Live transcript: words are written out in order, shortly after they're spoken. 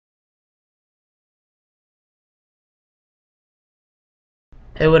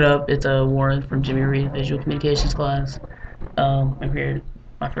Hey, what up? It's Warren from Jimmie Reeves Visual Communications class. I'm here,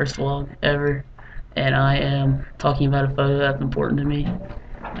 my first vlog ever, and I am talking about a photo that's important to me.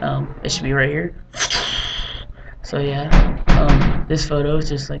 It should be right here. So yeah, this photo is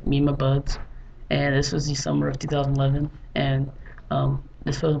just like me and my buds, and this was the summer of 2011, and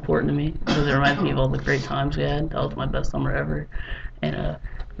this photo is important to me because it reminds me of all the great times we had. That was my best summer ever, and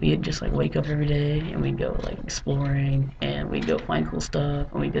we'd just like wake up every day and we'd go like exploring and we'd go find cool stuff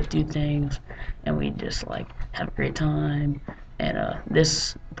and we'd go do things and we'd just like have a great time. And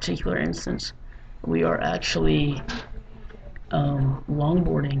this particular instance, we are actually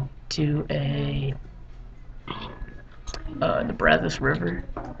longboarding to the Brazos River.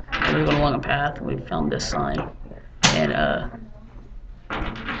 And we were going along a path and we found this sign, and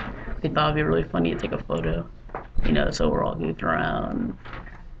we thought it'd be really funny to take a photo. So we're all goofing around,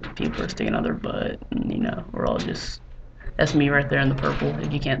 people are sticking out their butt, and we're all just, that's me right there in the purple,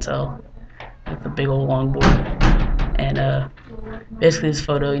 if you can't tell, with the big old longboard. And basically this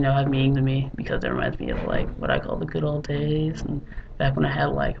photo, has meaning to me because it reminds me of like what I call the good old days, and back when I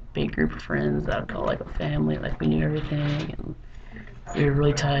had like a big group of friends that I'd call like a family, like we knew everything and we were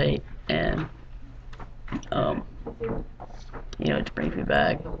really tight, and um, it brings me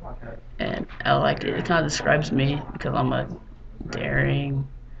back, and I like it. It kind of describes me because I'm a daring,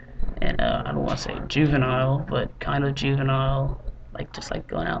 and I don't want to say juvenile, but kind of juvenile, like just like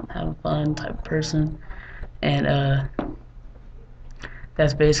going out and having fun type of person. And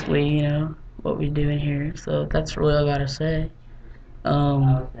that's basically what we're doing here. So that's really all I gotta say.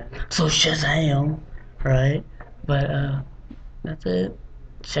 So Shazam, right? But that's it.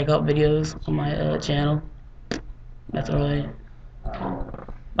 Check out videos on my channel. That's really.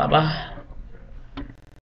 Bye bye.